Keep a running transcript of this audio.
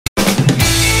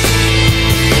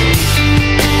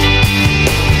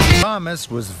Thomas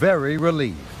was very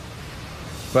relieved.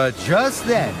 But just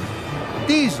then,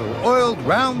 Diesel oiled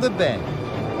round the bend.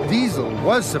 Diesel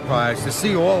was surprised to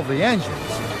see all the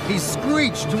engines. He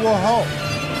screeched to a halt.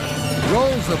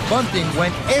 Rolls of bunting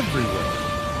went everywhere.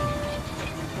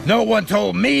 No one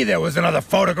told me there was another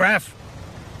photograph.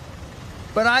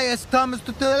 But I asked Thomas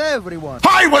to tell everyone.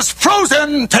 I was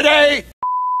frozen today!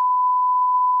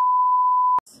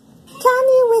 Can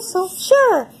you whistle?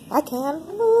 Sure, I can.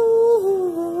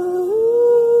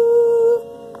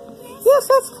 Yes,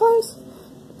 that's close,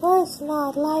 but it's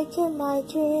not like in my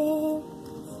dream.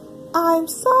 I'm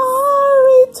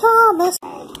sorry, Thomas.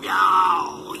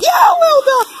 No! Yeah, well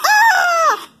done!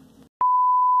 Ah!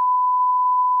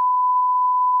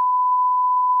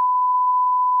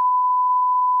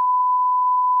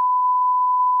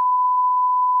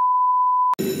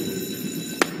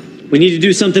 We need to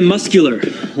do something muscular,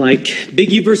 like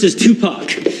Biggie versus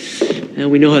Tupac.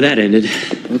 And we know how that ended.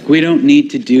 Look, we don't need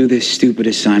to do this stupid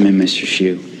assignment, Mr.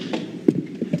 Shue.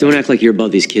 Don't act like you're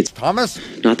above these kids. Thomas?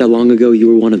 Not that long ago, you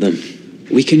were one of them.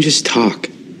 We can just talk.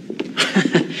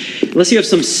 Unless you have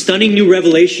some stunning new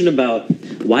revelation about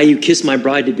why you kissed my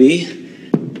bride-to-be,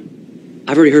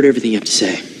 I've already heard everything you have to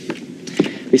say.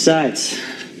 Besides,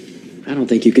 I don't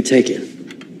think you could take it.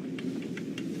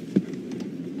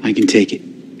 I can take it.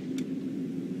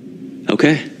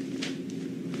 Okay.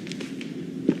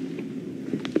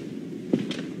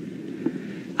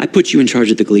 I put you in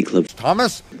charge of the Glee Club.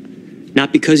 Thomas?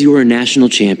 Not because you were a national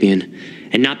champion,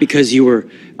 and not because you were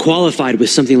qualified with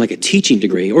something like a teaching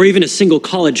degree, or even a single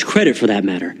college credit for that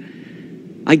matter.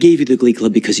 I gave you the Glee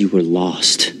Club because you were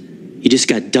lost. You just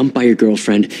got dumped by your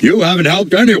girlfriend. You haven't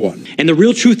helped anyone. And the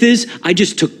real truth is, I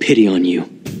just took pity on you.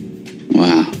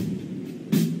 Wow.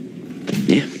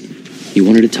 Yeah. You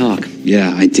wanted to talk.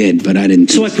 Yeah, I did, but I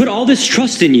didn't. So I put all this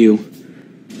trust in you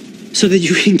so that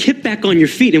you can get back on your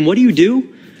feet. And what do?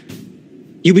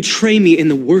 You betray me in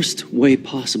the worst way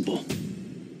possible.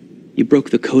 You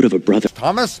broke the code of a brother.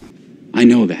 Thomas? I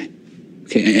know that.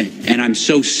 Okay, and I'm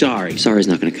so sorry. Sorry's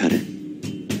not going to cut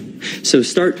it. So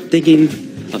start thinking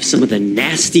of some of the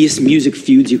nastiest music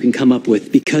feuds you can come up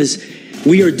with, because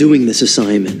we are doing this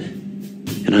assignment,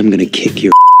 and I'm going to kick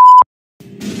your